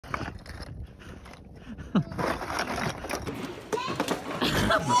Oh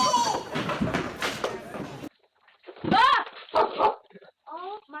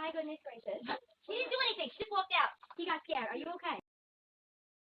my goodness gracious. She didn't do anything. She just walked out. He got scared. Are you okay?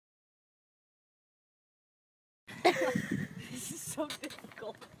 This is so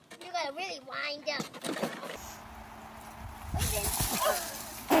difficult. You gotta really wind up.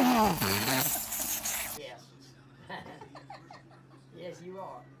 Yes. Yes, you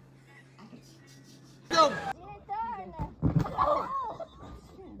are. No.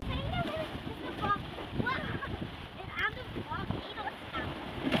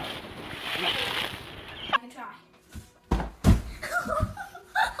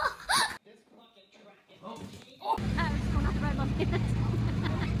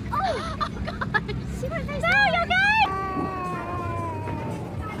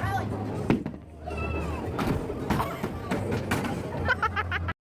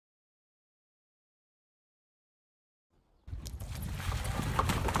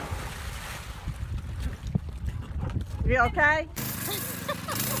 You okay?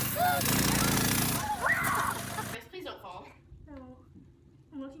 Please don't fall. No.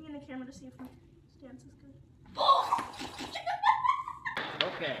 I'm looking in the camera to see if my stance is good.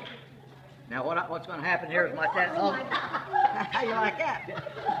 Okay. Now what's going to happen here is my dad. Oh, how you like that?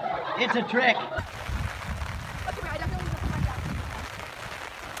 It's a trick.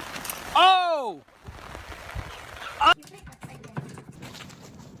 Oh!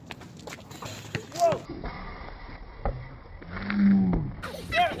 Whoa!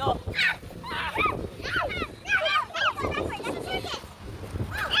 There we go.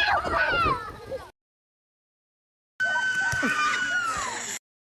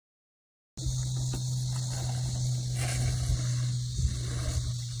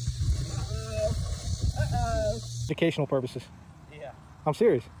 Educational purposes. Yeah. I'm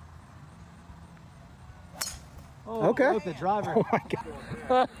serious. Oh, okay. With the driver. Oh my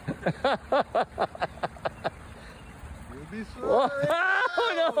God. You'll be sorry. Oh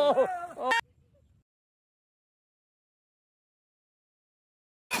no! Oh.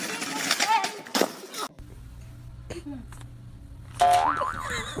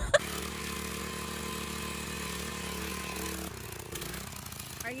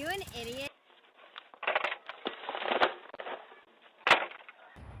 Are you an idiot?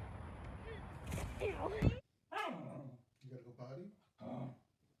 You gotta go potty?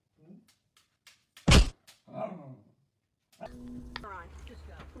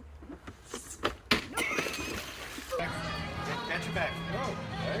 Catch your back. Oh,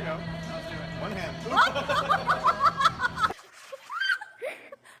 there you go. One hand.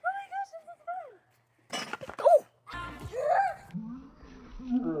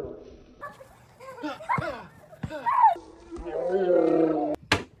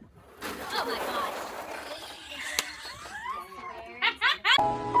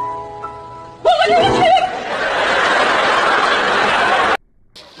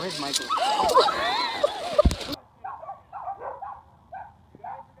 Where's Michael?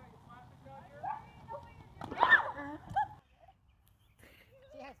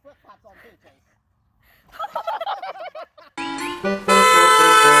 She has flip-flops on too, Chase.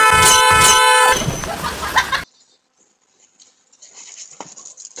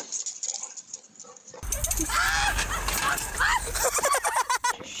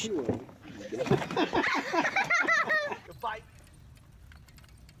 Goodbye.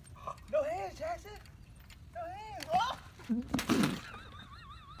 No hands, Jackson. No hands. Oh.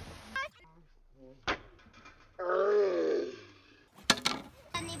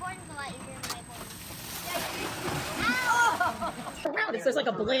 There's like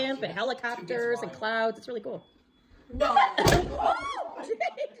a blimp and helicopters and clouds. It's really cool. No.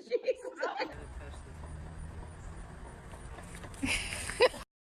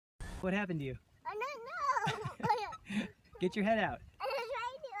 What happened to you? I don't know. Get your head out. I don't know how.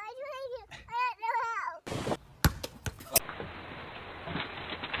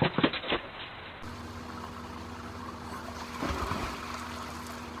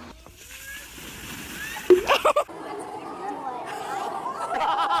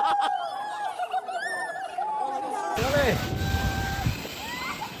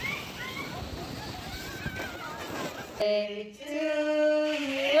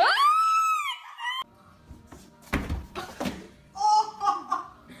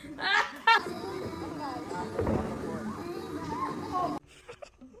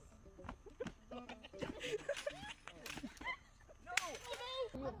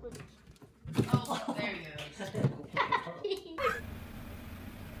 Oh, there you go.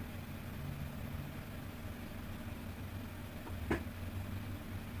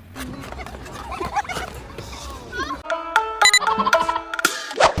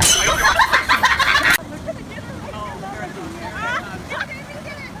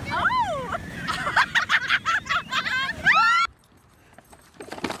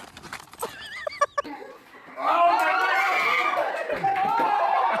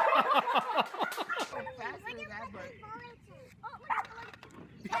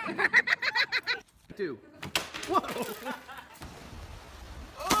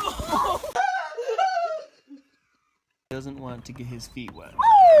 doesn't want to get his feet wet.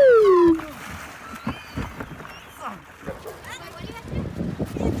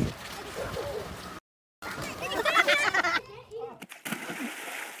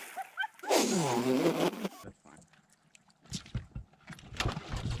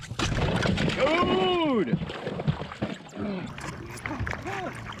 Dude!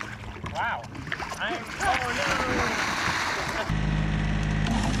 Wow.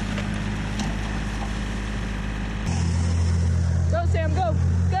 Go, Sam, go,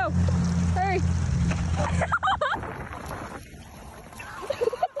 go, hurry.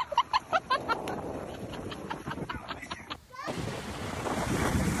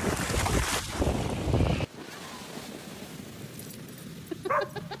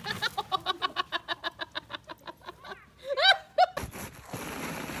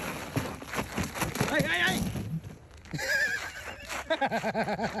 Hey, hey, hey!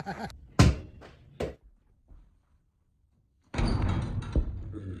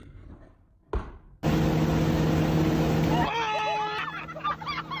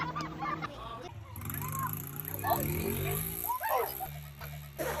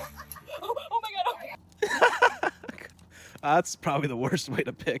 That's probably the worst way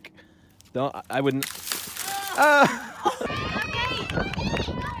to pick. Don't, I wouldn't.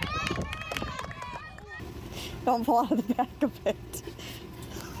 Don't fall out of the back of it.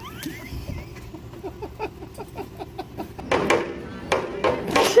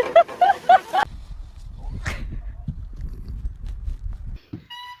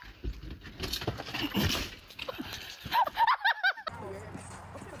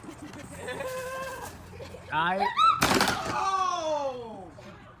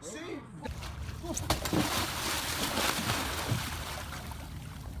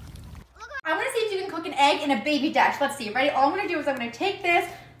 I want to see if you can cook an egg in a baby dish. Let's see. Ready? All I'm going to do is I'm going to take this,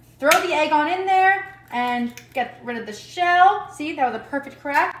 throw the egg on in there, and get rid of the shell. See, that was a perfect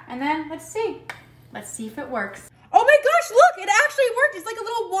crack. And then let's see. Let's see if it works. Oh my gosh, look, it actually worked. It's like a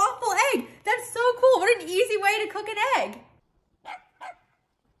little waffle egg. That's so cool. What an easy way to cook an egg.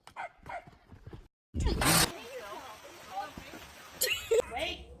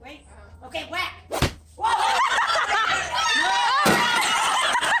 Wait. Okay, whack.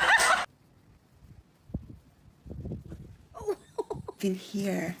 In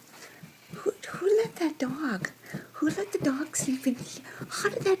here. Who let that dog? Who let the dog sleep in here? How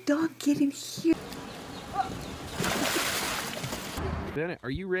did that dog get in here? Bennett, are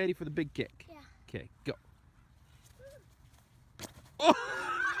you ready for the big kick? Yeah. Okay, go.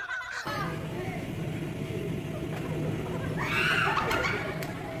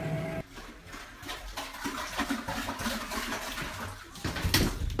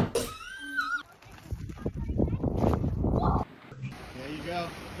 There you go.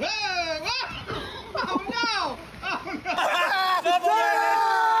 Whoa! Oh no! Oh no!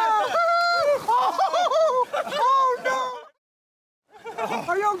 Oh no!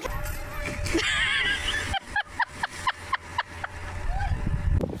 Are you okay?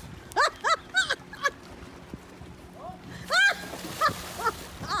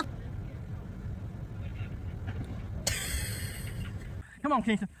 Come on,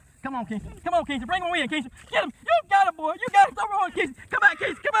 Kingston. Come on, Kingston. Come on, Kingston. Bring him in, Kingston. Get him. You got it, boy. You got it. Come on, Kingston. Come back,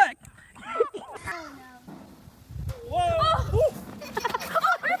 Kingston. Come back. Whoa.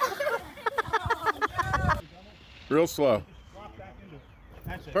 Real slow.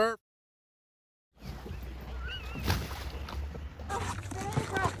 Perfect.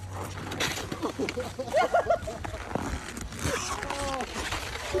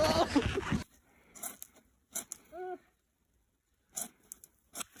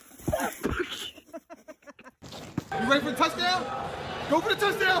 You ready for the touchdown? Go for the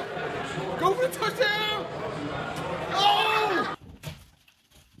touchdown! Go for the touchdown! Oh!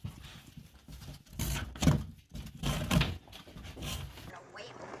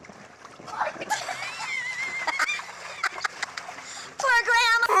 Poor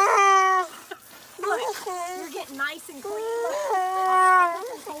Grandma. You're getting nice and clean.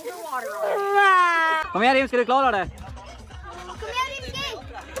 Hold the water on. Kom igjen, Rim, skal du klare det? Kom igjen, Rimski.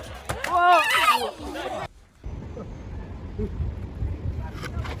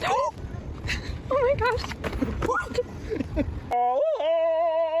 Oh my gosh.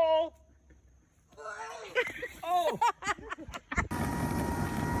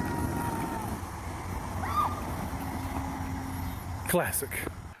 Classic.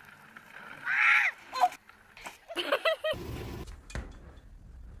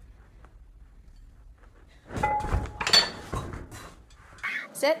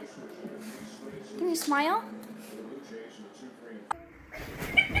 Sit. Can you smile?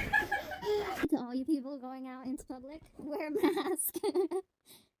 to all you people going out into public, wear a mask.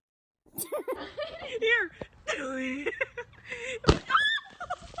 Here.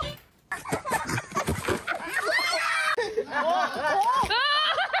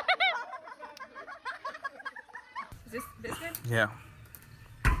 Is this good? Yeah.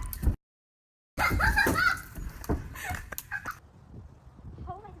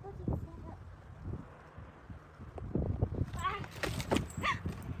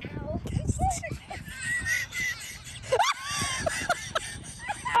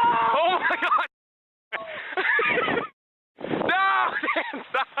 Oh my god! No!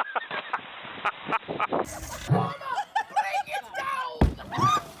 Stop!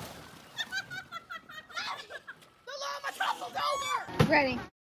 Ready.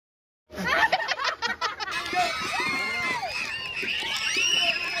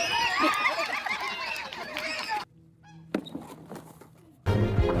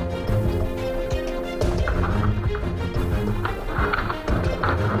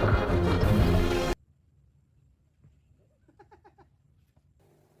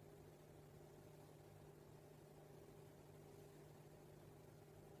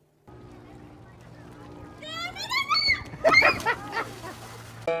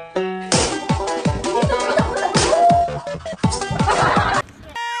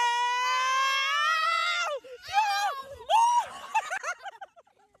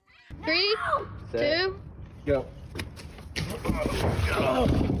 Three, two. Go.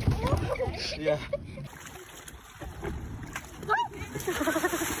 Yeah.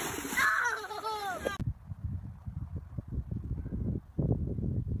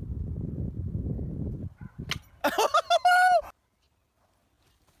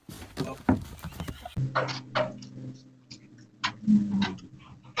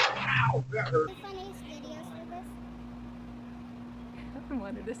 I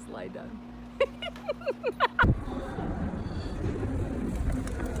wanted to slide down.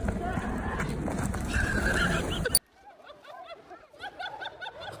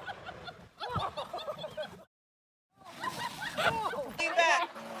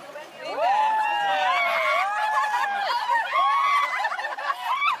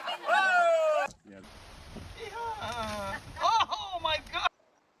 Oh my god!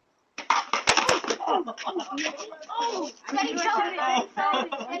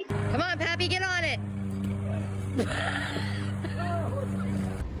 Come on, Pappy, get on it.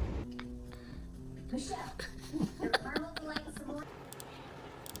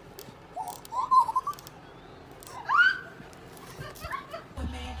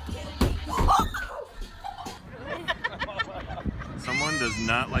 Someone does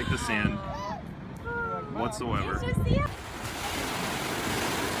not like the sand whatsoever.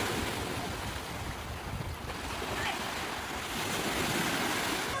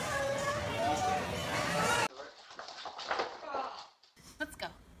 Let's go.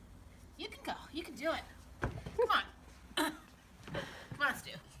 You can go. You can do it. Come on. Come on,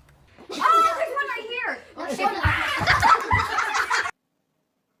 Stu. Oh, there's one right here.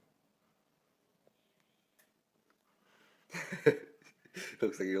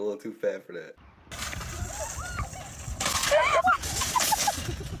 Looks like you're a little too fat for that.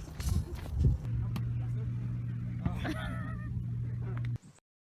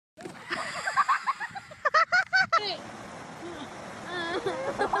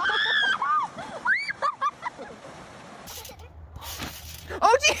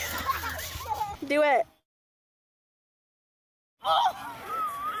 Oh, gee. Do it.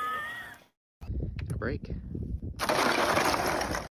 A break.